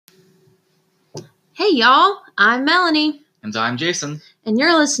Hey y'all, I'm Melanie. And I'm Jason. And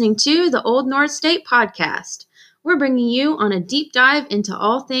you're listening to the Old North State Podcast. We're bringing you on a deep dive into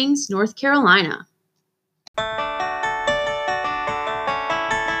all things North Carolina.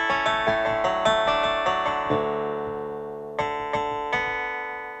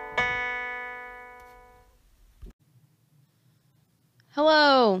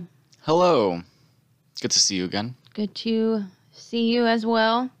 Hello. Hello. Good to see you again. Good to see you as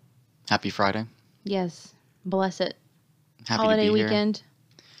well. Happy Friday. Yes. Bless it. Happy Holiday to be weekend.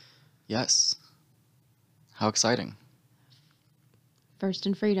 Here. Yes. How exciting. First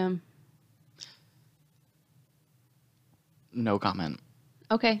in freedom. No comment.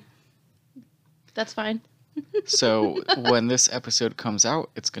 Okay. That's fine. So when this episode comes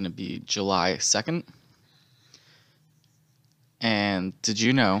out, it's going to be July 2nd. And did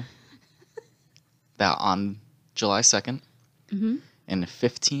you know that on July 2nd, in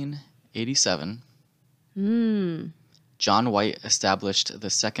 1587, John White established the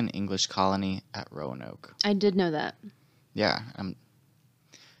second English colony at Roanoke. I did know that. Yeah,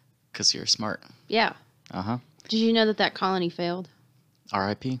 because you're smart. Yeah. Uh-huh. Did you know that colony failed?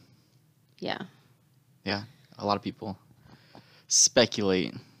 R.I.P. Yeah. Yeah, a lot of people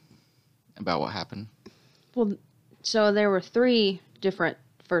speculate about what happened. Well, so there were 3 different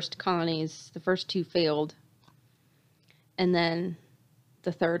first colonies. The first 2 failed. And then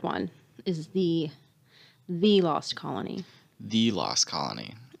the third one is the lost colony. The lost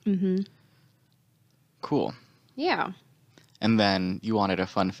colony. Mm-hmm. Cool. Yeah. And then you wanted a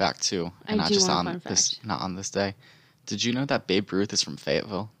fun fact too. I do want a fun fact. Not on this day. Did you know that Babe Ruth is from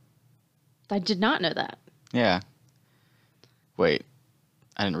Fayetteville? I did not know that. Yeah. Wait.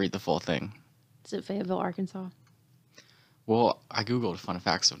 I didn't read the full thing. Is it Fayetteville, Arkansas? Well, I Googled fun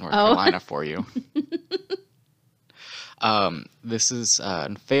facts of North Carolina for you. This is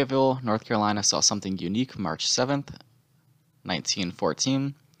in Fayetteville, North Carolina, saw something unique March 7th,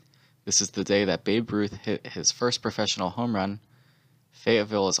 1914. This is the day that Babe Ruth hit his first professional home run.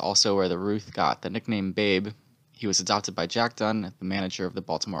 Fayetteville is also where the Ruth got the nickname Babe. He was adopted by Jack Dunn, the manager of the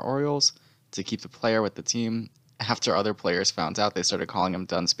Baltimore Orioles, to keep the player with the team. After other players found out, they started calling him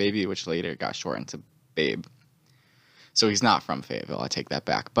Dunn's Baby, which later got shortened to Babe. So he's not from Fayetteville, I take that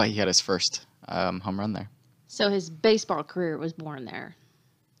back. But he had his first home run there. So his baseball career was born there.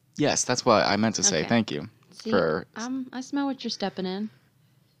 Yes, that's what I meant to say. Okay. Thank you. See, I smell what you're stepping in.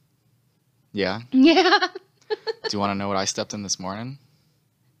 Yeah? Yeah. Do you want to know what I stepped in this morning?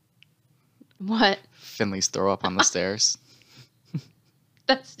 What? Finley's throw up on the stairs.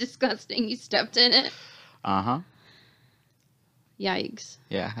 That's disgusting. You stepped in it. Uh-huh. Yikes.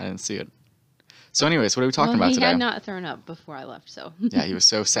 Yeah, I didn't see it. So anyways, what are we talking about today? He had not thrown up before I left, so. Yeah, he was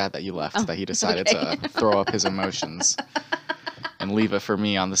so sad that you left that he decided to throw up his emotions and leave it for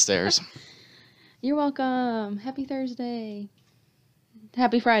me on the stairs. You're welcome. Happy Thursday.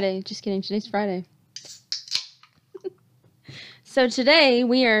 Happy Friday. Just kidding. Today's Friday. So today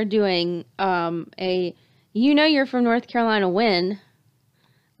we are doing a You Know You're from North Carolina When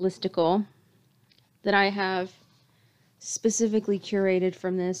listicle that I have specifically curated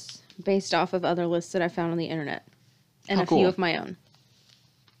from this based off of other lists that I found on the internet and a few of my own.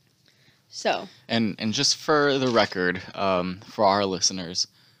 So. And just for the record, for our listeners,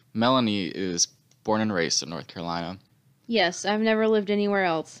 Melanie is born and raised in North Carolina. Yes, I've never lived anywhere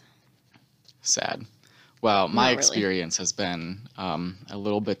else. Sad. Well, my experience has been a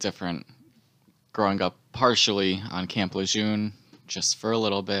little bit different. Growing up partially on Camp Lejeune, just for a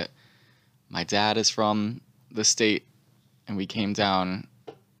little bit. My dad is from the state, and we came down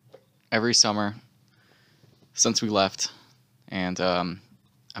every summer since we left. And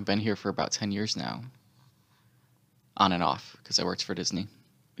I've been here for about 10 years now. On and off, because I worked for Disney.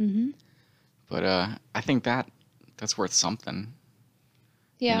 Mm-hmm. But I think that's worth something.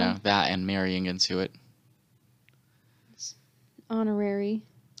 Yeah. You know, that and marrying into it. Honorary.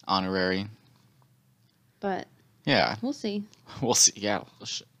 But. Yeah. We'll see. We'll see. Yeah.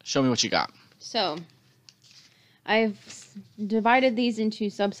 Show me what you got. So, I've divided these into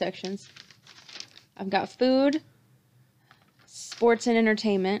subsections. I've got food, sports and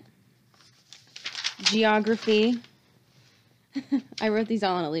entertainment, geography. I wrote these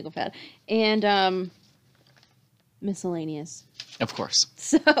all on a legal pad. And miscellaneous. Of course.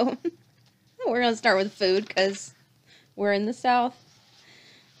 So, we're going to start with food because we're in the South.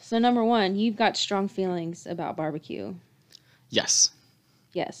 So, number 1, you've got strong feelings about barbecue. Yes.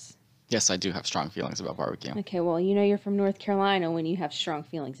 Yes. Yes, I do have strong feelings about barbecue. Okay, well, you know you're from North Carolina when you have strong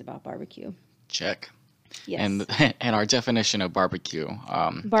feelings about barbecue. Check. Yes. And our definition of barbecue.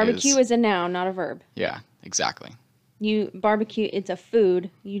 Barbecue is a noun, not a verb. Yeah, exactly. Barbecue, it's a food.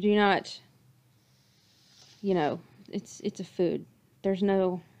 You do not you know, it's a food. There's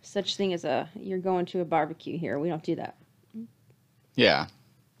no such thing as you're going to a barbecue here. We don't do that. Yeah.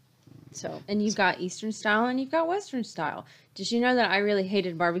 So, and you've got Eastern style and you've got Western style. Did you know that I really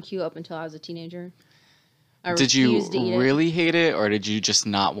hated barbecue up until I was a teenager? Did you really hate it, or did you just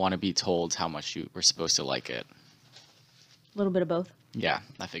not want to be told how much you were supposed to like it? A little bit of both. Yeah,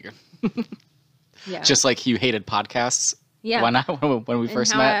 I figured. Yeah. Just like you hated podcasts. Yeah. When we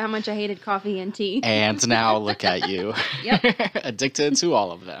first met. How much I hated coffee and tea. And now look at you. Yep. Addicted to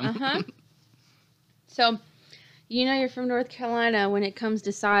all of them. Uh-huh. So, you know you're from North Carolina when it comes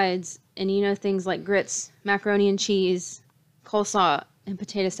to sides, and you know things like grits, macaroni and cheese, coleslaw, and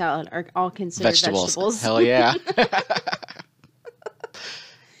potato salad are all considered vegetables. Hell yeah.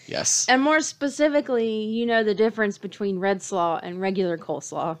 Yes. And more specifically, you know the difference between red slaw and regular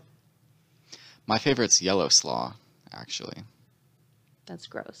coleslaw. My favorite's yellow slaw, actually. That's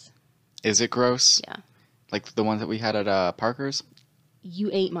gross. Is it gross? Yeah. Like the one that we had at Parker's? You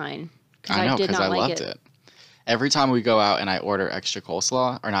ate mine. I know, because I loved it. Every time we go out and I order extra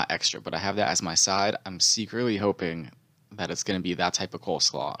coleslaw, or not extra, but I have that as my side, I'm secretly hoping that it's going to be that type of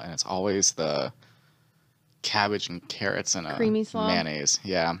coleslaw. And it's always the cabbage and carrots and creamy slaw? Mayonnaise.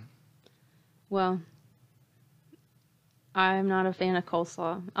 Yeah. Well, I'm not a fan of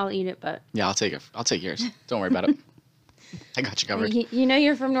coleslaw. I'll eat it, but... Yeah, I'll take it. I'll take yours. Don't worry about it. I got you covered. You know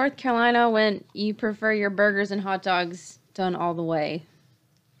you're from North Carolina when you prefer your burgers and hot dogs done all the way.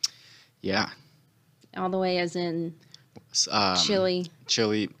 Yeah. All the way as in chili,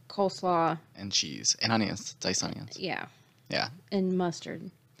 coleslaw. And cheese. And onions. Diced onions. Yeah. Yeah. And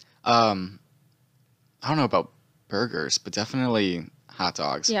mustard. I don't know about burgers, but definitely hot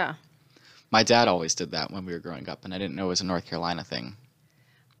dogs. Yeah. My dad always did that when we were growing up, and I didn't know it was a North Carolina thing.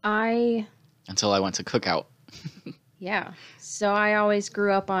 Until I went to Cookout. Yeah. So I always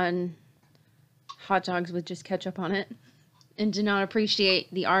grew up on hot dogs with just ketchup on it and did not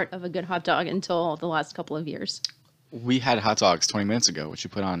appreciate the art of a good hot dog until the last couple of years. We had hot dogs 20 minutes ago. What you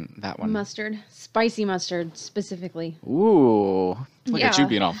put on that one? Mustard. Spicy mustard, specifically. Ooh. Look at you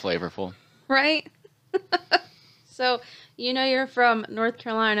being all flavorful. Right? So, you know you're from North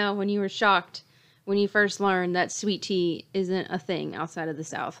Carolina when you were shocked when you first learned that sweet tea isn't a thing outside of the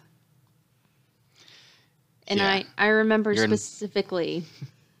South. And yeah. I remember specifically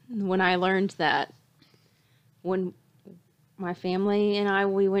when I learned that when my family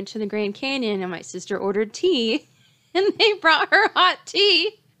and we went to the Grand Canyon and my sister ordered tea and they brought her hot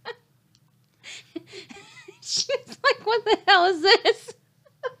tea. She was like, what the hell is this?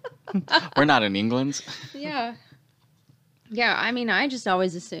 We're not in England. Yeah. Yeah, I mean, I just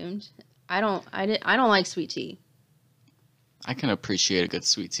always assumed. I don't like sweet tea. I can appreciate a good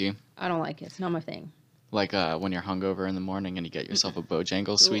sweet tea. I don't like it. It's not my thing. Like when you're hungover in the morning and you get yourself a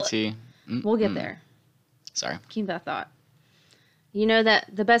Bojangles sweet tea. We'll get there. Sorry. Keep that thought. You know that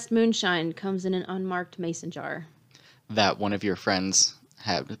the best moonshine comes in an unmarked mason jar. That one of your friends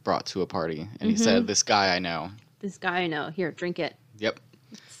had brought to a party. And he said, this guy I know. This guy I know. Here, drink it. Yep.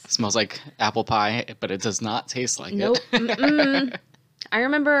 Smells like apple pie, but it does not taste like it. Nope. I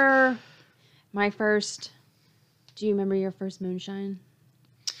remember my first... Do you remember your first moonshine?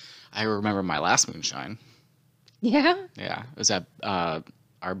 I remember my last moonshine. Yeah? Yeah. It was at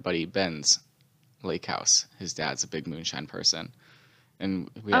our buddy Ben's lake house. His dad's a big moonshine person.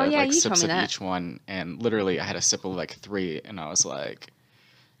 And we had like sips of each one. And literally I had a sip of like 3 and I was like,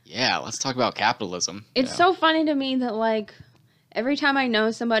 yeah, let's talk about capitalism. It's so funny to me that like every time I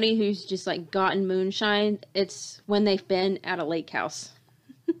know somebody who's just like gotten moonshine, it's when they've been at a lake house.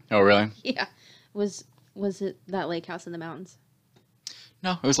 Oh, really? Yeah. Was it that lake house in the mountains?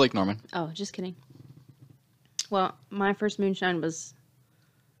 No, it was Lake Norman. Oh, just kidding. Well, my first moonshine was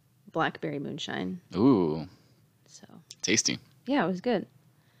blackberry moonshine. Ooh. So tasty. Yeah, it was good.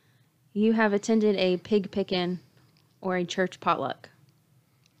 You have attended a pig pickin' or a church potluck.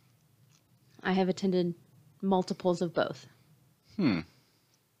 I have attended multiples of both. I'm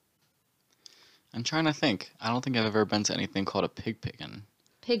trying to think. I don't think I've ever been to anything called a pig pickin'.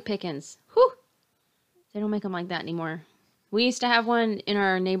 Pig pickins. Whew. They don't make them like that anymore. We used to have one in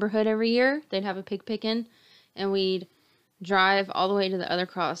our neighborhood every year. They'd have a pig pickin', and we'd drive all the way to the other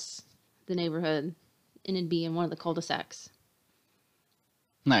cross the neighborhood, and it'd be in one of the cul-de-sacs.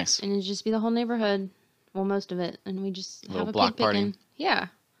 Nice. And it'd just be the whole neighborhood, well, most of it, and we just have a block pig pickin'. Yeah.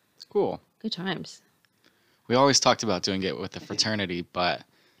 It's cool. Good times. We always talked about doing it with the fraternity, but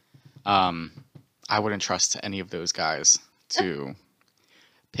I wouldn't trust any of those guys to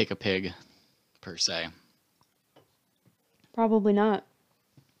pick a pig, per se. Probably not.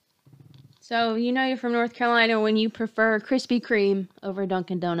 So, you know you're from North Carolina when you prefer Krispy Kreme over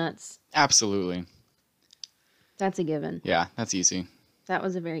Dunkin' Donuts. Absolutely. That's a given. Yeah, that's easy. That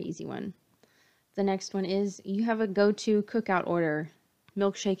was a very easy one. The next one is you have a go-to cookout order,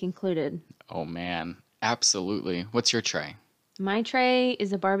 milkshake included. Oh man, absolutely. What's your tray? My tray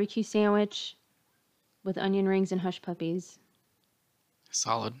is a barbecue sandwich with onion rings and hush puppies.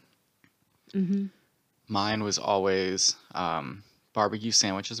 Solid. Mm-hmm. Mine was always barbecue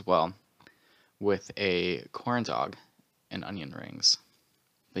sandwich as well, with a corn dog and onion rings.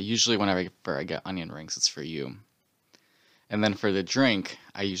 But usually whenever I get onion rings, it's for you. And then for the drink,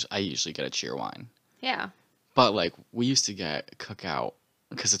 I usually get a cheer wine. Yeah. But like we used to get cookout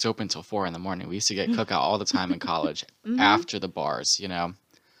because it's open till 4 a.m. We used to get cookout all the time in college after the bars, you know.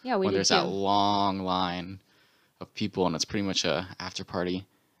 Yeah, we when did there's too. that long line of people and it's pretty much a after party.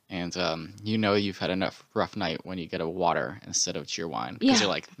 And you know you've had enough rough night when you get a water instead of cheer wine because you're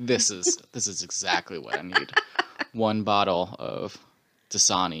like, this is exactly what I need. One bottle of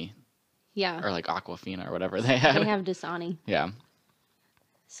Dasani. Yeah. Or like Aquafina or whatever they have. They have Dasani. Yeah.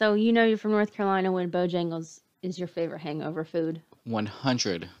 So you know you're from North Carolina when Bojangles is your favorite hangover food.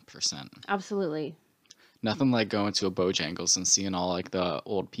 100%. Absolutely. Nothing like going to a Bojangles and seeing all like the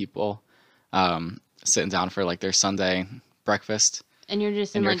old people sitting down for like their Sunday breakfast. And you're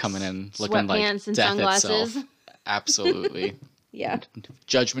just and in you're like coming in looking like sweatpants and death sunglasses. itself. Absolutely. Yeah.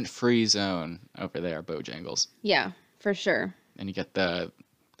 Judgment-free zone over there, Bojangles. Yeah, for sure. And you get the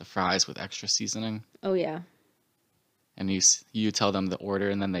fries with extra seasoning. Oh yeah. And you tell them the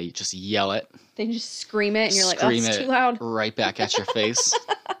order, and then they just yell it. They just scream it, and you're like, "Oh, it's too loud!" Right back at your face.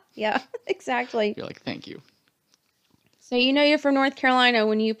 Yeah, exactly. You're like, "Thank you." So you know you're from North Carolina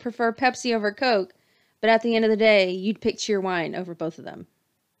when you prefer Pepsi over Coke, but at the end of the day, you'd pick cheer wine over both of them.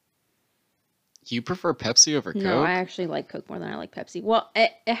 You prefer Pepsi over Coke? No, I actually like Coke more than I like Pepsi. Well,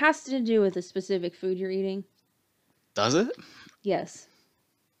 it has to do with the specific food you're eating. Does it? Yes.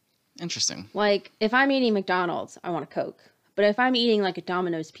 Interesting. Like, if I'm eating McDonald's, I want a Coke. But if I'm eating, like, a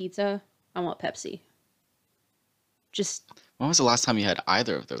Domino's pizza, I want Pepsi. Just... When was the last time you had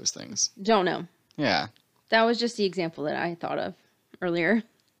either of those things? Don't know. Yeah. That was just the example that I thought of earlier.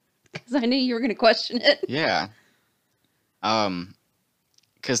 Because I knew you were going to question it. Yeah.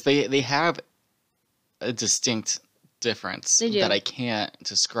 Because they have a distinct difference that I can't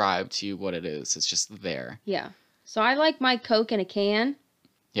describe to you what it is. It's just there. Yeah. So I like my Coke in a can.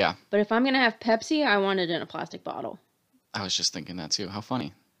 Yeah. But if I'm going to have Pepsi, I want it in a plastic bottle. I was just thinking that too. How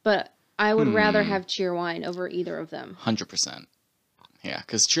funny. But I would rather have cheer wine over either of them. 100%. Yeah,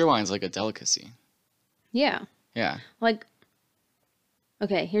 because cheer wine's like a delicacy. Yeah. Yeah. Like,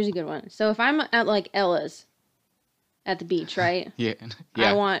 okay, here's a good one. So if I'm at like Ella's at the beach, right? Yeah.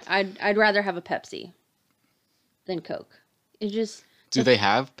 I'd rather have a Pepsi than Coke. It just... Do they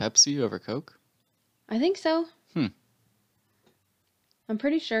have Pepsi over Coke? I think so. I'm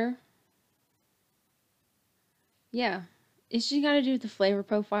pretty sure. Yeah. It's just got to do with the flavor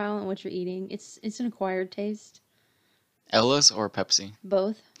profile and what you're eating. It's an acquired taste. Ella's or Pepsi?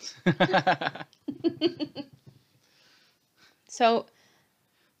 Both. So,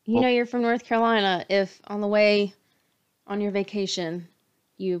 you know you're from North Carolina if on the way on your vacation,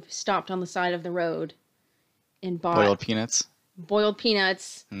 you've stopped on the side of the road and bought boiled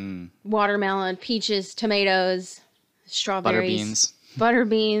peanuts, watermelon, peaches, tomatoes, strawberries, butter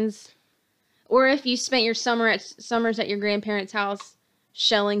beans. Or if you spent your summers at your grandparents' house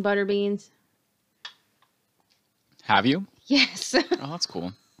shelling butter beans. Have you? Yes. Oh, that's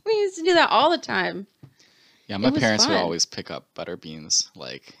cool. We used to do that all the time. Yeah, my parents would always pick up butter beans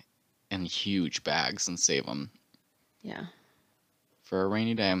like in huge bags and save them. Yeah. For a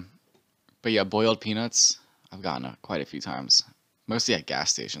rainy day. But yeah, boiled peanuts, I've gotten it quite a few times. Mostly at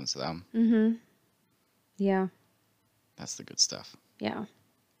gas stations, though. Mm-hmm. Yeah. That's the good stuff. Yeah.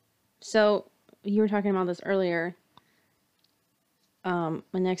 So, you were talking about this earlier. My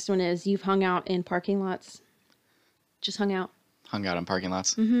next one is you've hung out in parking lots. Just hung out. Hung out in parking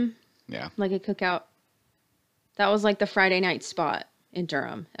lots? Mm-hmm. Yeah. Like a cookout. That was like the Friday night spot in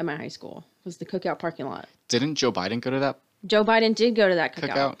Durham at my high school. Was the cookout parking lot. Didn't Joe Biden go to that? Joe Biden did go to that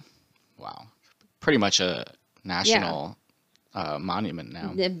cookout. Wow. Pretty much a national monument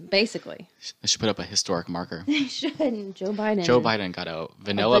now. Basically. They should put up a historic marker. They should. Joe Biden. Joe Biden got a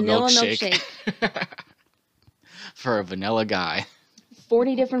vanilla milkshake. For a vanilla guy.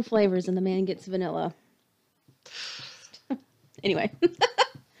 40 different flavors and the man gets vanilla. Anyway.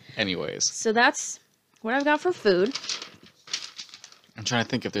 Anyways. So that's what I've got for food. I'm trying to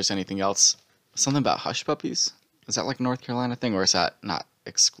think if there's anything else. Something about hush puppies? Is that like a North Carolina thing or is that not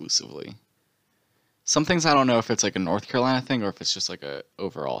exclusively? Some things I don't know if it's like a North Carolina thing or if it's just like a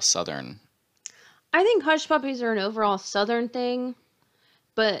overall Southern. I think hush puppies are an overall Southern thing,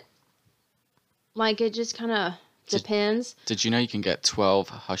 but like it just kind of Depends. Did you know you can get 12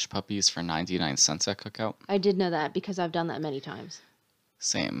 Hush Puppies for 99 cents at Cookout? I did know that because I've done that many times.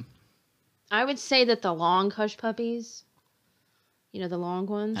 Same. I would say that the long Hush Puppies, the long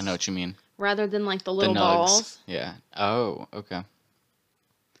ones. I know what you mean. Rather than like the little the balls. Yeah. Oh, okay.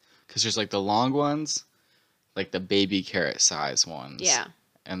 Because there's like the long ones, like the baby carrot size ones. Yeah.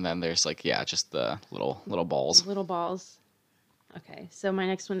 And then there's like, just the little balls. Little balls. Okay, so my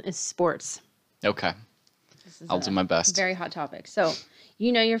next one is sports. Okay. I'll do my best. Very hot topic. So,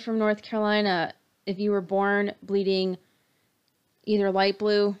 you're from North Carolina. If you were born bleeding either light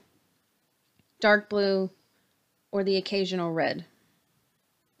blue, dark blue, or the occasional red.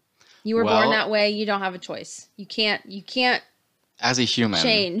 You were born that way. You don't have a choice. You can't as a human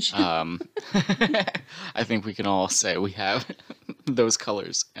change. I think we can all say we have those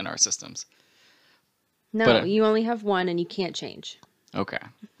colors in our systems. No, but, you only have one and you can't change. Okay.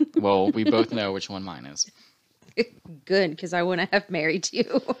 Well, we both know which one mine is. Good, because I wouldn't have married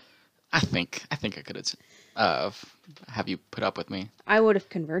you. I think I could have you put up with me. I would have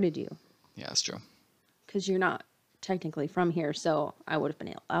converted you. Yeah, that's true. Because you're not technically from here, so I would have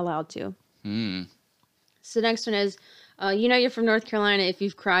been allowed to. So the next one is, you're from North Carolina if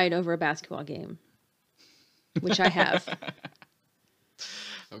you've cried over a basketball game, which I have.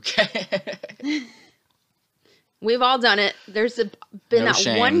 Okay. We've all done it. There's been no that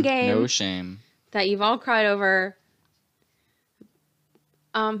shame. One game. No shame. That you've all cried over.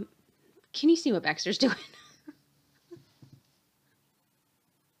 Can you see what Baxter's doing?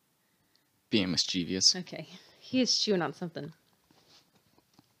 Being mischievous. Okay. He is chewing on something.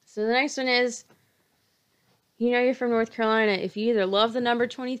 So the next one is, you're from North Carolina if you either love the number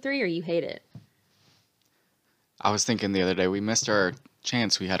 23 or you hate it. I was thinking the other day, we missed our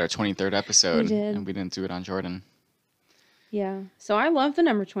chance. We had our 23rd episode. We did. And we didn't do it on Jordan. Yeah. So I love the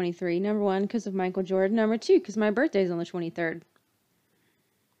number 23. Number 1, because of Michael Jordan. Number 2, because my birthday's on the 23rd.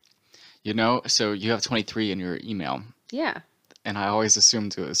 So you have 23 in your email. Yeah. And I always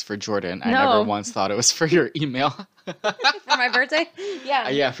assumed it was for Jordan. I never once thought it was for your email. For my birthday? Yeah.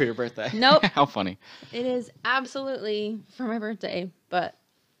 Yeah, for your birthday. Nope. How funny. It is absolutely for my birthday. But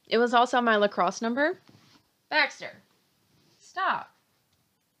it was also my lacrosse number. Baxter. Stop.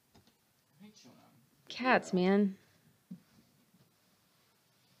 Cats, man.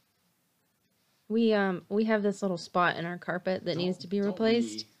 We have this little spot in our carpet that needs to be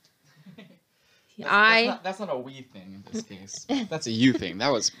replaced. That's not a we thing in this case. That's a you thing.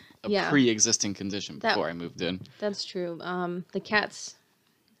 That was a pre-existing condition before I moved in. That's true. The cats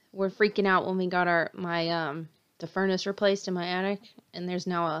were freaking out when we got the furnace replaced in my attic, and there's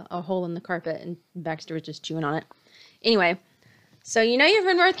now a hole in the carpet, and Baxter was just chewing on it. Anyway, so you're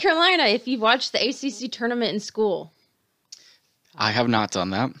from North Carolina if you've watched the ACC tournament in school. I have not done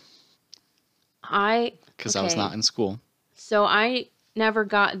that. Because I was not in school. So I never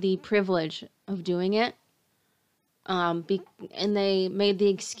got the privilege of doing it. And they made the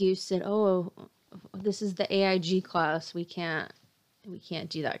excuse that, this is the AIG class. We can't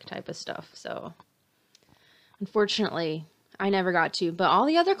do that type of stuff. So unfortunately, I never got to. But all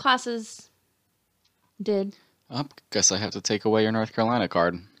the other classes did. Guess I have to take away your North Carolina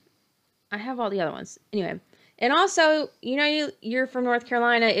card. I have all the other ones. Anyway. And also, you're from North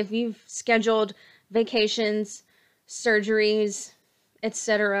Carolina if you've scheduled vacations, surgeries,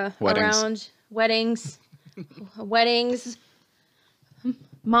 etc. around weddings,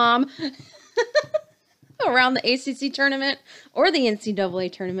 mom, around the ACC tournament or the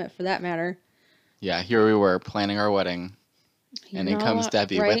NCAA tournament for that matter. Yeah, here we were planning our wedding, and in comes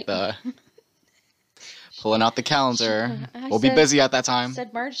Debbie with the pulling out the calendar. We'll be busy at that time.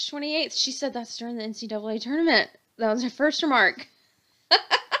 Said March 28th. She said that's during the NCAA tournament. That was her first remark.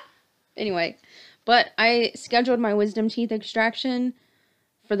 Anyway, but I scheduled my wisdom teeth extraction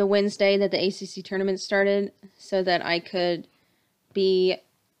for the Wednesday that the ACC tournament started so that I could be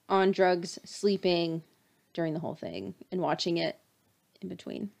on drugs, sleeping during the whole thing and watching it in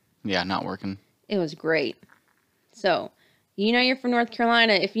between. Yeah, not working. It was great. So, you're from North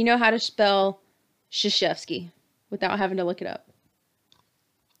Carolina if you know how to spell Krzyzewski without having to look it up.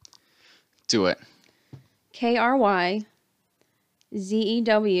 Do it. Krzyzewski.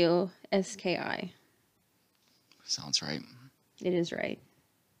 Sounds right. It is right.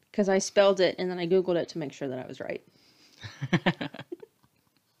 Because I spelled it and then I Googled it to make sure that I was right.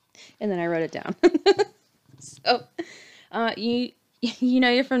 And then I wrote it down. So,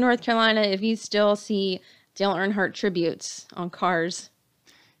 you're from North Carolina if you still see Dale Earnhardt tributes on cars.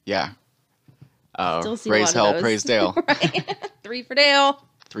 Yeah. Still see Raise hell, praise Dale. Right? 3 for Dale.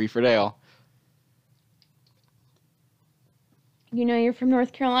 3 for Dale. You're from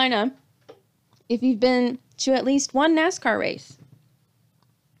North Carolina if you've been to at least one NASCAR race.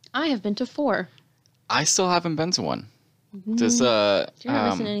 I have been to 4. I still haven't been to one. Does You're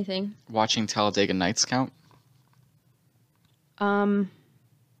not missing anything. watching Talladega Nights count?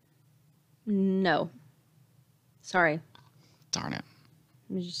 No. Sorry. Darn it.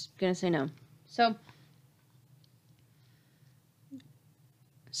 I'm just gonna say no. So,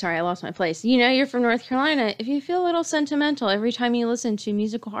 sorry, I lost my place. You know you're from North Carolina if you feel a little sentimental every time you listen to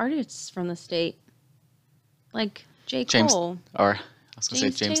musical artists from the state. Like J. Cole. Or, I was going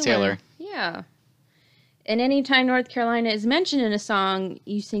to say James Taylor. Yeah. And anytime North Carolina is mentioned in a song,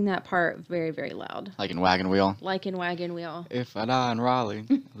 you sing that part very, very loud. Like in Wagon Wheel. Like in Wagon Wheel. If I die in Raleigh,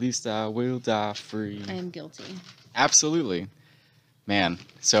 at least I will die free. I am guilty. Absolutely. Man,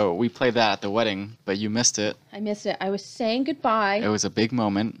 so we played that at the wedding, but you missed it. I missed it. I was saying goodbye. It was a big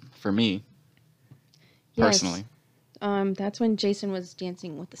moment for me, personally. Yes. That's when Jason was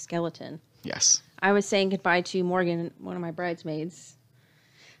dancing with the skeleton. Yes. I was saying goodbye to Morgan, one of my bridesmaids.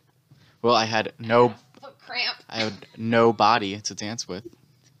 Well, I had no Foot cramp. I had no body to dance with.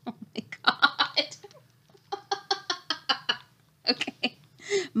 Oh my god. Okay.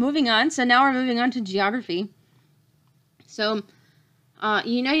 Moving on. So now we're moving on to geography. So,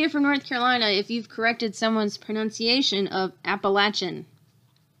 you know you're from North Carolina if you've corrected someone's pronunciation of Appalachian.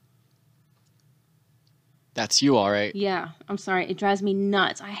 That's you, all right. Yeah, I'm sorry. It drives me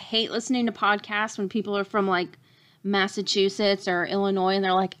nuts. I hate listening to podcasts when people are from, like, Massachusetts or Illinois, and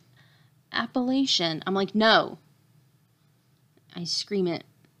they're like, Appalachian. I'm like, no. I scream it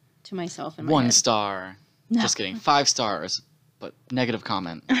to myself in my 1 head. star. No. Just kidding. 5 stars, but negative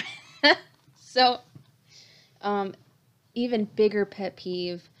comment. So, even bigger pet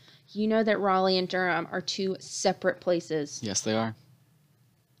peeve, you know that Raleigh and Durham are 2 separate places. Yes, they are.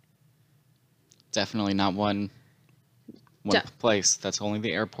 Definitely not one place. That's only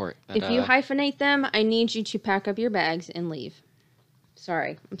the airport. That, If you hyphenate them, I need you to pack up your bags and leave.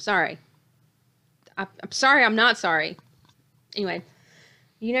 Sorry. I'm sorry. I'm sorry. I'm not sorry. Anyway,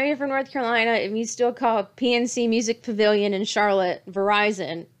 you know you're from North Carolina if you still call PNC Music Pavilion in Charlotte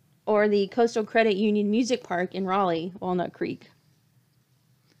Verizon or the Coastal Credit Union Music Park in Raleigh, Walnut Creek.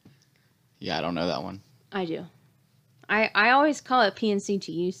 Yeah, I don't know that one. I do. I always call it PNC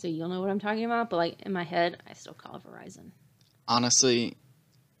to you, so you'll know what I'm talking about, but like in my head, I still call it Verizon. Honestly,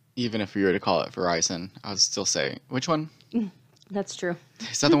 even if we were to call it Verizon, I would still say, which one? That's true.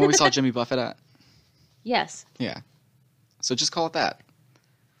 Is that the one we saw Jimmy Buffett at? Yes. Yeah. So just call it that.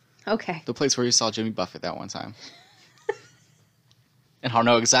 Okay. The place where you saw Jimmy Buffett that one time. And I'll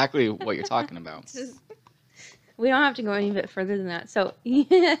know exactly what you're talking about. We don't have to go any bit further than that. So, you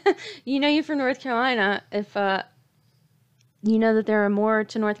know you're from North Carolina if you know that there are more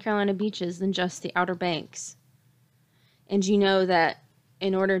to North Carolina beaches than just the Outer Banks. And you know that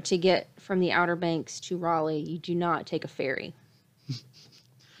in order to get from the Outer Banks to Raleigh, you do not take a ferry.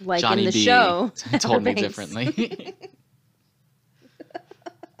 Like Johnny in the B show. told me Outer Banks. differently.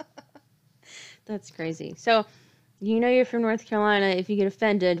 That's crazy. So, you know you're from North Carolina if you get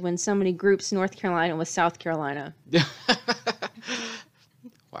offended when somebody groups North Carolina with South Carolina.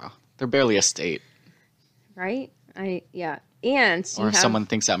 Wow. They're barely a state. Right? Yeah. And Or if someone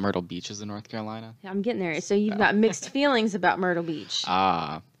thinks that Myrtle Beach is in North Carolina. I'm getting there. So you've got mixed feelings about Myrtle Beach.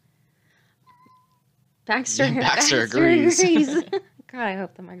 Ah. Baxter agrees. God, I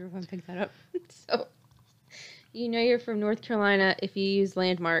hope the microphone picked that up. So, you know you're from North Carolina if you use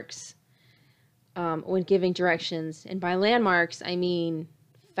landmarks when giving directions. And by landmarks, I mean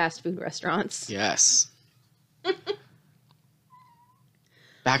fast food restaurants. Yes.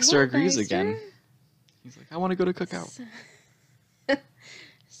 Baxter agrees again. He's like, I want to go to Cookout.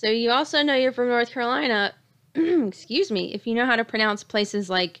 So you also know you're from North Carolina, excuse me, if you know how to pronounce places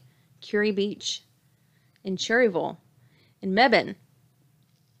like Curie Beach, and Cherryville, and Mebane,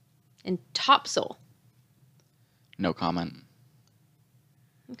 and Topsail. No comment.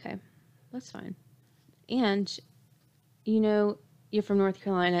 Okay, that's fine. And you know you're from North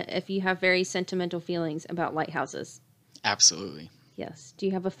Carolina if you have very sentimental feelings about lighthouses. Absolutely. Yes. Do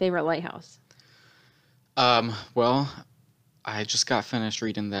you have a favorite lighthouse? Well, I just got finished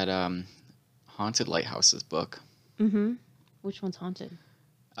reading that Haunted Lighthouses book. Mm-hmm. Which one's haunted?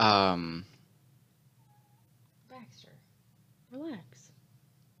 Um, Baxter. Relax.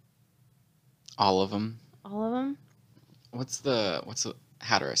 all of them. All of them? What's the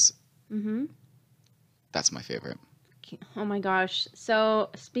Hatteras? Mm-hmm. That's my favorite. Oh my gosh. So,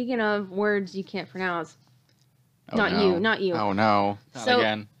 speaking of words you can't pronounce. Oh, Not no. you, not you. Oh no, not So-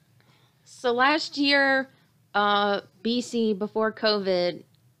 again. So last year, BC, before COVID,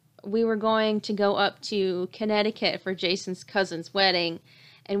 we were going to go up to Connecticut for Jason's cousin's wedding.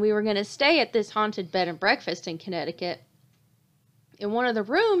 And we were going to stay at this haunted bed and breakfast in Connecticut. And one of the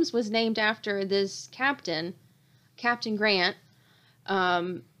rooms was named after this captain, Captain Grant.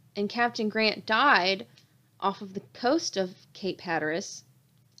 And Captain Grant died off of the coast of Cape Hatteras.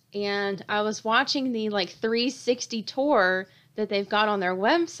 And I was watching the 360 tour that they've got on their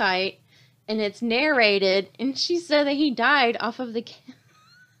website, and it's narrated, and she said that he died off of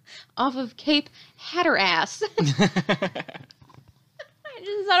Cape Hatteras. I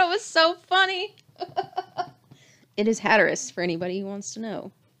just thought it was so funny. It is Hatteras, for anybody who wants to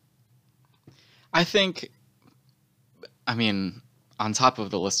know. On top of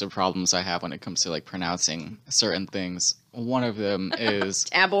the list of problems I have when it comes to pronouncing certain things, one of them is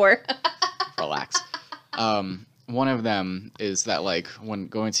Tabor. Relax. One of them is that when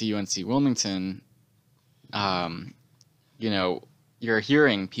going to UNC Wilmington, you're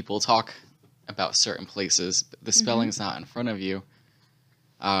hearing people talk about certain places, but the spelling's not in front of you,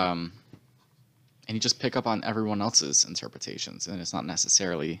 and you just pick up on everyone else's interpretations, and it's not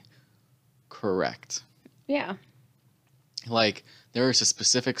necessarily correct. Yeah. There is a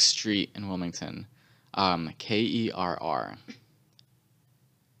specific street in Wilmington, Kerr.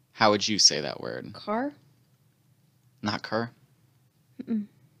 How would you say that word? Car? Not Kerr? Mm-mm.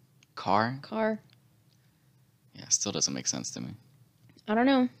 Car? Car. Yeah, still doesn't make sense to me. I don't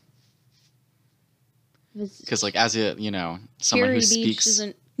know. Because, as someone who speaks...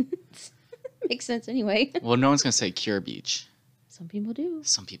 doesn't make sense anyway. Well, no one's going to say Cure Beach. Some people do.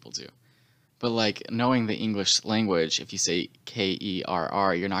 Some people do. But, knowing the English language, if you say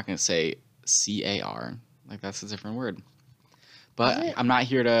Kerr, you're not going to say Car. That's a different word. But I'm not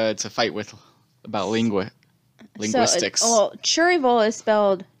here to fight about linguistics. So, Cherryville is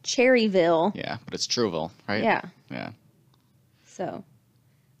spelled Cherryville. Yeah, but it's Trueville, right? Yeah. Yeah. So,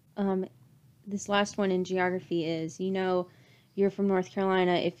 this last one in geography is, you're from North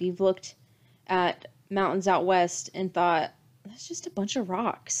Carolina if you've looked at mountains out west and thought, that's just a bunch of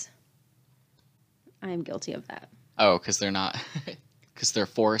rocks. I am guilty of that. Oh, because they're not, because their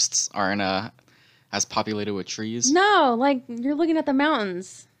forests aren't as populated with trees? No, you're looking at the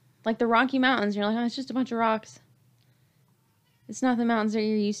mountains, the Rocky Mountains. You're like, oh, it's just a bunch of rocks. It's not the mountains that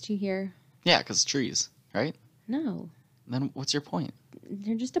you're used to here. Yeah, because trees, right? No. Then what's your point?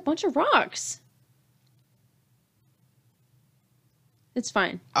 They're just a bunch of rocks. It's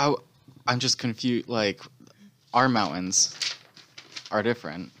fine. I'm just confused. Our mountains are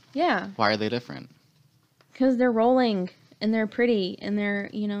different. Yeah. Why are they different? Because they're rolling and they're pretty and they're,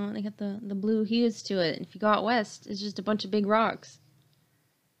 they got the blue hues to it. If you go out west, it's just a bunch of big rocks.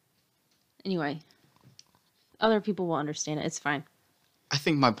 Anyway, other people will understand it. It's fine. I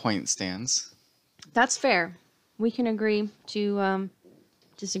think my point stands. That's fair. We can agree to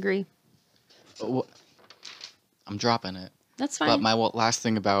disagree. I'm dropping it. That's fine. But my last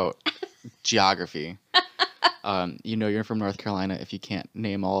thing about geography. You're from North Carolina if you can't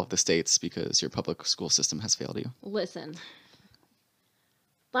name all of the states because your public school system has failed you. Listen.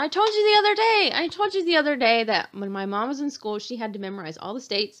 I told you the other day that when my mom was in school, she had to memorize all the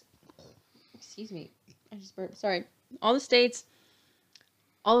states. Excuse me. I just burped. Sorry. All the states,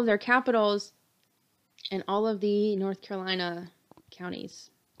 all of their capitals, and all of the North Carolina counties.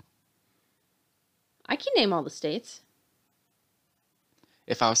 I can name all the states.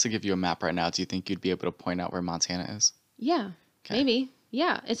 If I was to give you a map right now, do you think you'd be able to point out where Montana is? Yeah, maybe.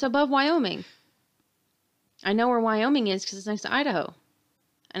 Yeah, it's above Wyoming. I know where Wyoming is because it's next to Idaho.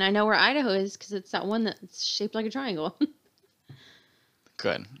 And I know where Idaho is because it's that one that's shaped like a triangle.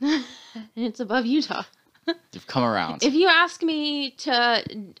 Good. And it's above Utah. You've come around. If you ask me to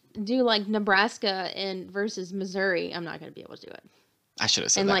do Nebraska versus Missouri, I'm not going to be able to do it. I should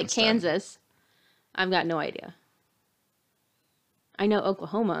have said that instead. Kansas, I've got no idea. I know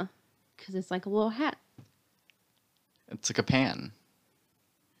Oklahoma because it's like a little hat. It's like a pan.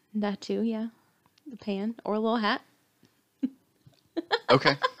 That too, yeah. The pan or a little hat.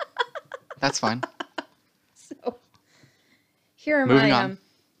 Okay. That's fine. So, here are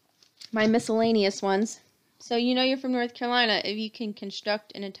my miscellaneous ones. So, you're from North Carolina if you can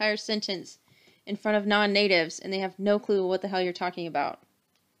construct an entire sentence in front of non-natives and they have no clue what the hell you're talking about.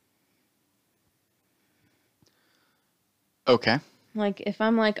 Okay. If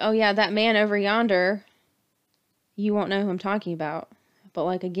I'm oh yeah, that man over yonder, you won't know who I'm talking about. But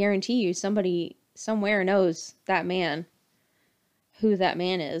I guarantee you somebody somewhere knows that man, who that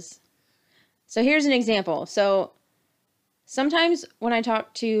man is. So here's an example. So sometimes when I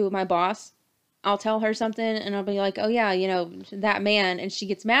talk to my boss, I'll tell her something and I'll be like, oh yeah, that man. And she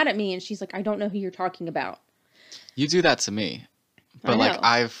gets mad at me and she's like, I don't know who you're talking about. You do that to me. But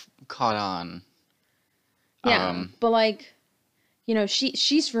I've caught on. Yeah. But you know,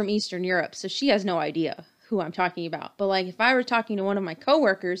 she's from Eastern Europe, so she has no idea who I'm talking about. But like, if I were talking to one of my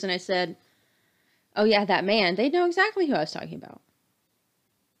coworkers and I said, "Oh yeah, that man," they'd know exactly who I was talking about,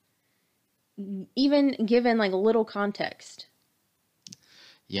 even given like little context.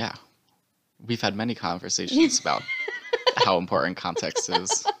 Yeah, we've had many conversations about how important context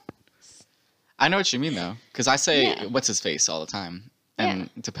is. I know what you mean though, because I say "what's his face" all the time, and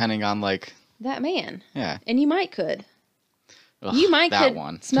depending on like that man, yeah, and you might could. Ugh, You might that could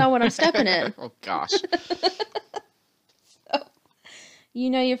one. smell what I'm stepping in. Oh gosh. So,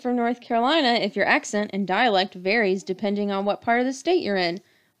 you know you're from North Carolina if your accent and dialect varies depending on what part of the state you're in,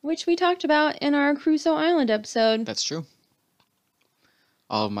 which we talked about in our Crusoe Island episode. That's true.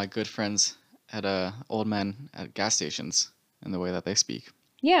 All of my good friends at old men at gas stations and the way that they speak.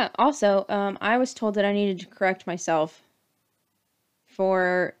 Yeah, also, I was told that I needed to correct myself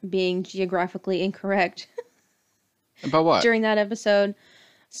for being geographically incorrect. About what? During that episode.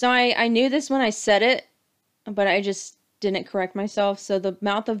 So I knew this when I said it, but I just didn't correct myself. So the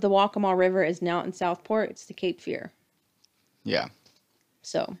mouth of the Waccamaw River is now in Southport. It's the Cape Fear. Yeah.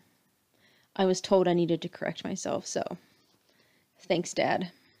 So I was told I needed to correct myself. So thanks,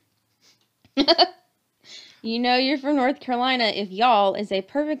 Dad. You know you're from North Carolina if y'all is a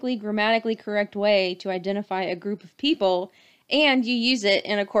perfectly grammatically correct way to identify a group of people and you use it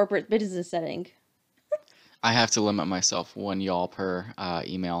in a corporate business setting. I have to limit myself one y'all per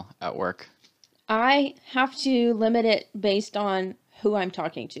email at work. I have to limit it based on who I'm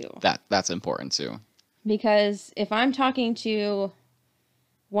talking to. That's important too. Because if I'm talking to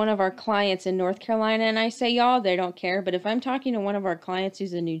one of our clients in North Carolina and I say y'all, they don't care. But if I'm talking to one of our clients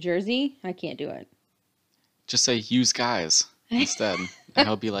who's in New Jersey, I can't do it. Just say "use guys" instead. And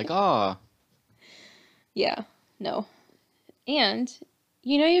he'll be like, "Oh." Yeah, no. And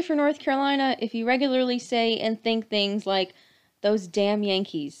you know you're from North Carolina if you regularly say and think things like, "Those damn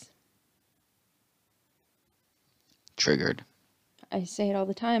Yankees." Triggered. I say it all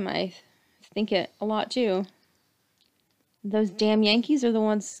the time. I think it a lot too. Those damn Yankees are the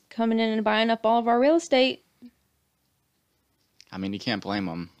ones coming in and buying up all of our real estate. I mean, you can't blame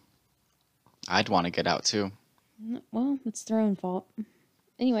them. I'd want to get out too. Well, it's their own fault.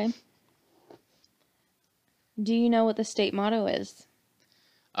 Anyway. Do you know what the state motto is?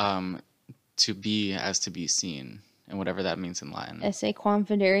 To be as to be seen, and whatever that means in Latin. Esse quam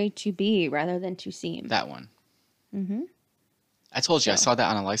fidere, to be rather than to seem. That one. Mm-hmm. I told you, I saw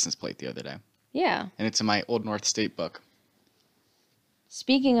that on a license plate the other day. Yeah. And it's in my Old North State book.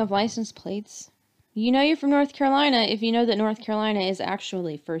 Speaking of license plates, you know you're from North Carolina if you know that North Carolina is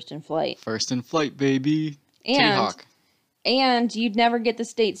actually first in flight. First in flight, baby. T-Hawk. And you'd never get the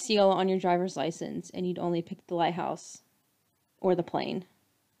state seal on your driver's license, and you'd only pick the lighthouse or the plane.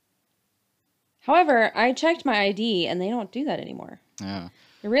 However, I checked my ID, and they don't do that anymore. Yeah.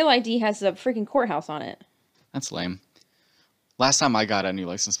 The real ID has a freaking courthouse on it. That's lame. Last time I got a new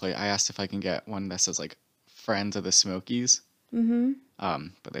license plate, I asked if I can get one that says, like, Friends of the Smokies. Mm-hmm.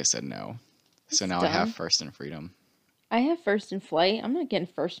 But they said no. That's so now dumb. I have First in Freedom. I have First in Flight. I'm not getting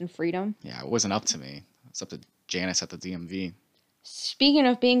First in Freedom. Yeah, it wasn't up to me. It's up to Janice at the DMV. Speaking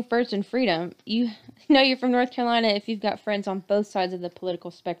of being First in Freedom, you know you're from North Carolina if you've got friends on both sides of the political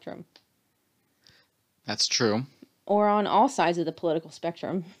spectrum. That's true. Or on all sides of the political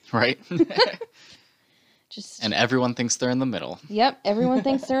spectrum. Right? Just. And everyone thinks they're in the middle. Yep, everyone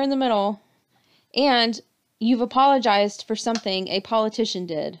thinks they're in the middle. And you've apologized for something a politician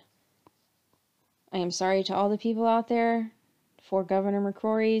did. I am sorry to all the people out there for Governor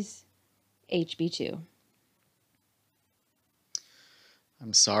McCrory's HB2.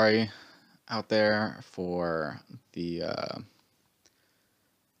 I'm sorry out there for the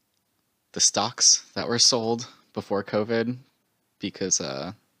stocks that were sold before COVID because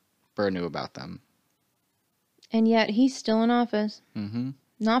Burr knew about them. And yet he's still in office. Mm-hmm.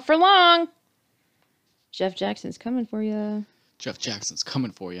 Not for long. Jeff Jackson's coming for you. Jeff Jackson's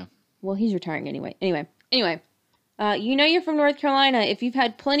coming for you. Well, he's retiring anyway. Anyway. You know you're from North Carolina if you've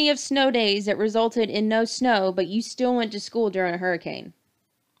had plenty of snow days that resulted in no snow, but you still went to school during a hurricane.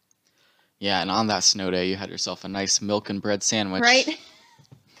 Yeah, and on that snow day, you had yourself a nice milk and bread sandwich. Right?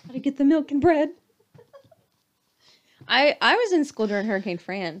 Gotta get the milk and bread. I was in school during Hurricane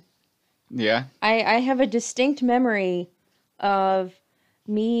Fran. Yeah? I have a distinct memory of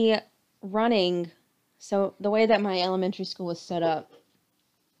me running. So the way that my elementary school was set up,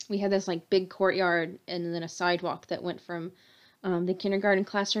 we had this like big courtyard and then a sidewalk that went from the kindergarten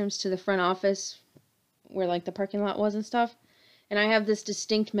classrooms to the front office where like the parking lot was and stuff. And I have this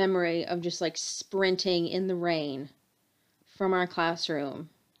distinct memory of just like sprinting in the rain from our classroom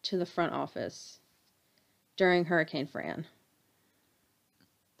to the front office during Hurricane Fran.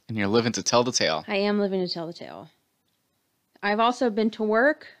 And you're living to tell the tale. I am living to tell the tale. I've also been to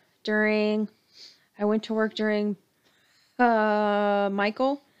work during... I went to work during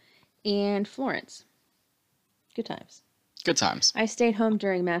Michael and Florence. Good times. Good times. I stayed home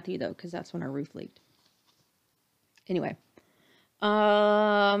during Matthew, though, because that's when our roof leaked. Anyway.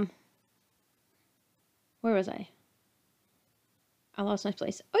 Where was I? I lost my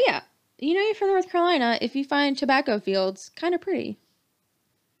place. Oh, yeah. You know, you're from North Carolina. If you find tobacco fields, kind of pretty.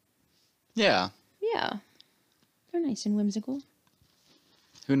 Yeah. Yeah. They're nice and whimsical.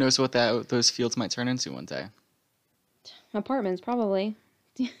 Who knows what those fields might turn into one day? Apartments, probably.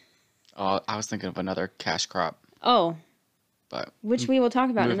 Oh, I was thinking of another cash crop. Oh. But which we will talk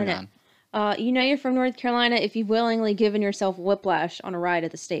about in a minute. You know you're from North Carolina if you've willingly given yourself whiplash on a ride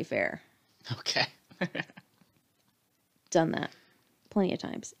at the state fair. Okay. Done that plenty of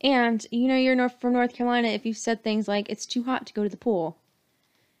times. And you know you're from North Carolina if you've said things like, it's too hot to go to the pool.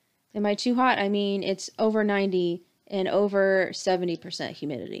 And by too hot, I mean it's over 90 and over 70%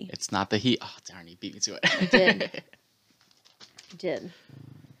 humidity. It's not the heat. Oh, darn, you beat me to it. I did. I did.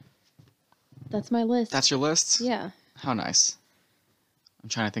 That's my list. That's your list? Yeah. How nice. I'm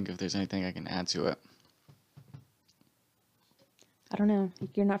trying to think if there's anything I can add to it. I don't know.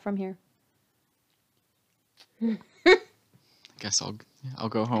 You're not from here. Guess I'll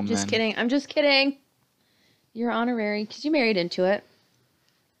go home then. Just kidding. I'm just kidding. You're honorary because you married into it.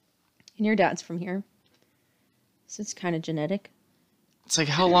 And your dad's from here. So it's kind of genetic. It's like,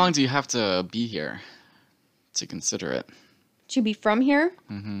 how long do you have to be here to consider it? To be from here?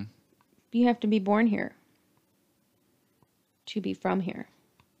 Mm-hmm. You have to be born here. To be from here.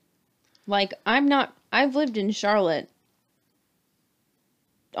 Like, I've lived in Charlotte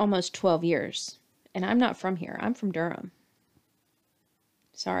almost 12 years. And I'm not from here. I'm from Durham.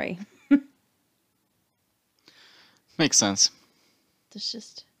 Sorry. Makes sense. It's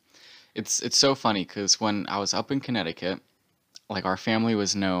just... It's so funny because when I was up in Connecticut, like our family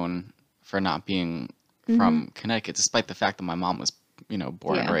was known for not being from Connecticut, despite the fact that my mom was,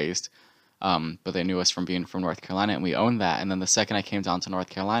 born and raised. But they knew us from being from North Carolina, and we owned that. And then the second I came down to North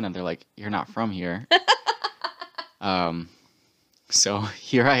Carolina, they're like, "You're not from here." So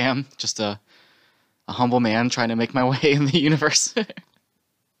here I am, just a humble man trying to make my way in the universe.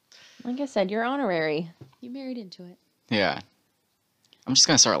 Like I said, you're honorary. You married into it. Yeah. I'm just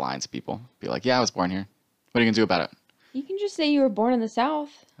going to start lying to people. Be like, yeah, I was born here. What are you going to do about it? You can just say you were born in the South.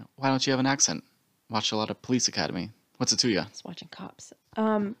 Why don't you have an accent? Watch a lot of Police Academy. What's it to you? Just watching Cops.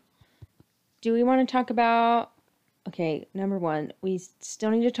 Do we want to talk about... Okay, number one, we still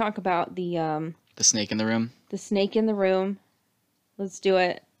need to talk about the snake in the room? The snake in the room. Let's do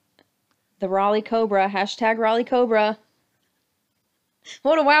it. The Raleigh Cobra. Hashtag Raleigh Cobra.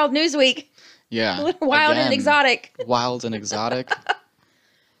 What a wild news week. Yeah. Wild and exotic. Wild and exotic.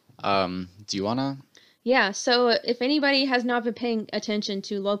 Do you want to? Yeah, so if anybody has not been paying attention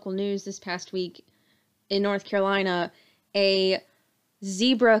to local news this past week in North Carolina, a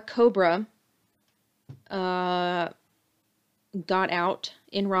zebra cobra got out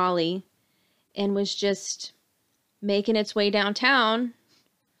in Raleigh and was just making its way downtown,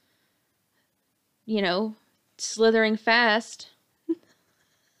 slithering fast.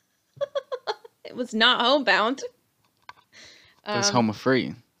 It was not homebound. It was home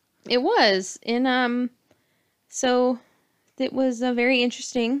free. It was. And so it was very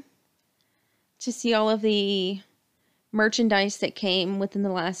interesting to see all of the merchandise that came within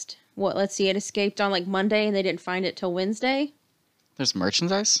the last, it escaped on like Monday and they didn't find it till Wednesday. There's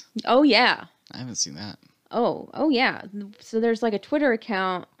merchandise? Oh, yeah. I haven't seen that. Oh, yeah. So there's like a Twitter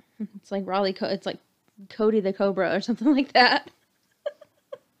account. It's like it's like Cody the Cobra or something like that.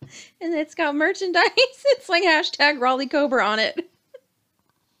 And it's got merchandise. It's like hashtag Raleigh Cobra on it.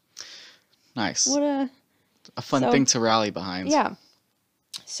 Nice. What a fun thing to rally behind. Yeah.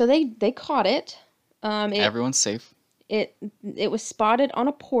 So they caught it. Everyone's safe. It was spotted on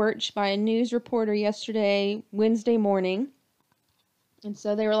a porch by a news reporter Wednesday morning. And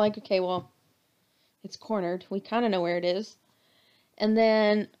so they were like, okay, well, it's cornered. We kind of know where it is. And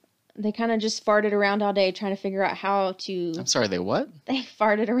then they kind of just farted around all day trying to figure out how to... I'm sorry, they what? They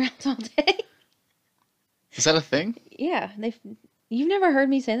farted around all day. Is that a thing? Yeah. You've never heard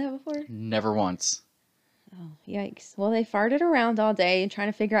me say that before? Never once. Oh, yikes. Well, they farted around all day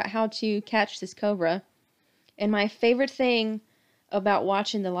trying to figure out how to catch this cobra. And my favorite thing about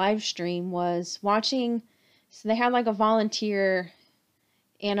watching the live stream was watching... So they had like a volunteer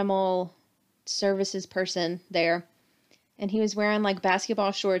animal services person there. And he was wearing like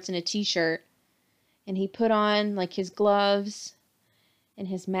basketball shorts and a t-shirt. And he put on like his gloves and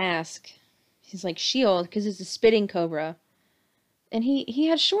his mask. His like shield, because it's a spitting cobra. And he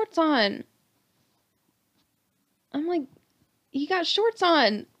had shorts on. I'm like, you got shorts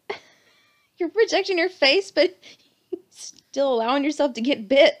on. You're protecting your face, but you're still allowing yourself to get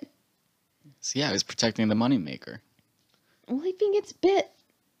bit. So yeah, he's protecting the moneymaker. Well, if he gets bit,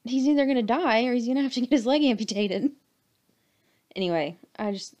 he's either going to die or he's going to have to get his leg amputated. Anyway,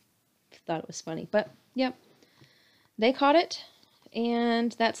 I just thought it was funny. But, yep, they caught it,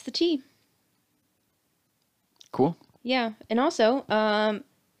 and that's the tea. Cool. Yeah, and also,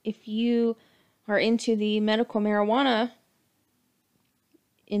 if you are into the medical marijuana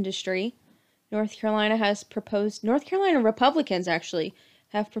industry, North Carolina Republicans actually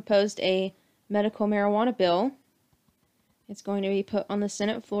have proposed a medical marijuana bill. It's going to be put on the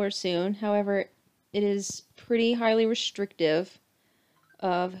Senate floor soon. However, it is pretty highly restrictive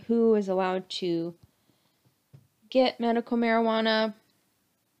of who is allowed to get medical marijuana,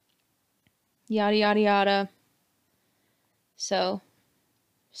 yada, yada, yada. So,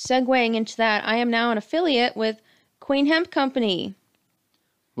 segueing into that, I am now an affiliate with Queen Hemp Company.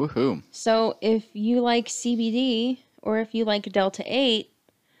 Woohoo. So, if you like CBD, or if you like Delta 8,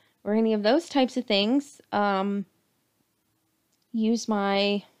 or any of those types of things, use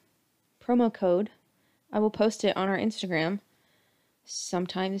my promo code. I will post it on our Instagram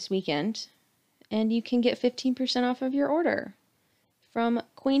sometime this weekend, and you can get 15% off of your order from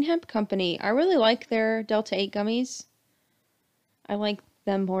Queen Hemp Company. I really like their Delta 8 gummies. I like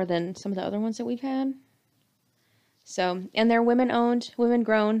them more than some of the other ones that we've had. So, and they're women-owned,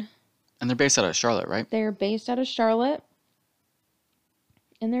 women-grown. And they're based out of Charlotte, right? They're based out of Charlotte.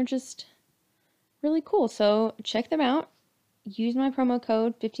 And they're just really cool. So, check them out. Use my promo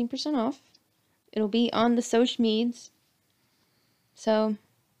code, 15% off. It'll be on the social medias. So,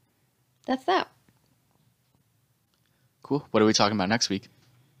 that's that. Cool. What are we talking about next week?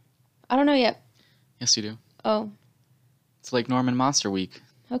 I don't know yet. Yes, you do. Oh. It's Lake Norman Monster Week.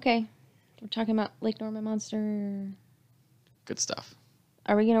 Okay. We're talking about Lake Norman Monster. Good stuff.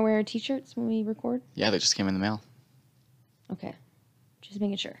 Are we going to wear t-shirts when we record? Yeah, they just came in the mail. Okay. Just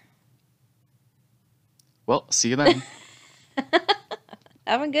making sure. Well, see you then.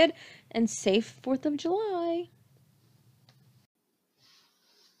 Have a good and safe 4th of July.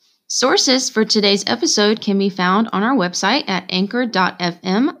 Sources for today's episode can be found on our website at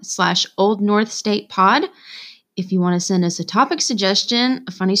anchor.fm/Old North State Pod. If you want to send us a topic suggestion,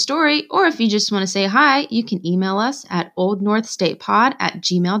 a funny story, or if you just want to say hi, you can email us at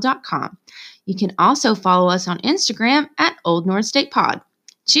oldnorthstatepod@gmail.com. You can also follow us on Instagram at Old North State Pod.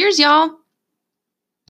 Cheers, y'all!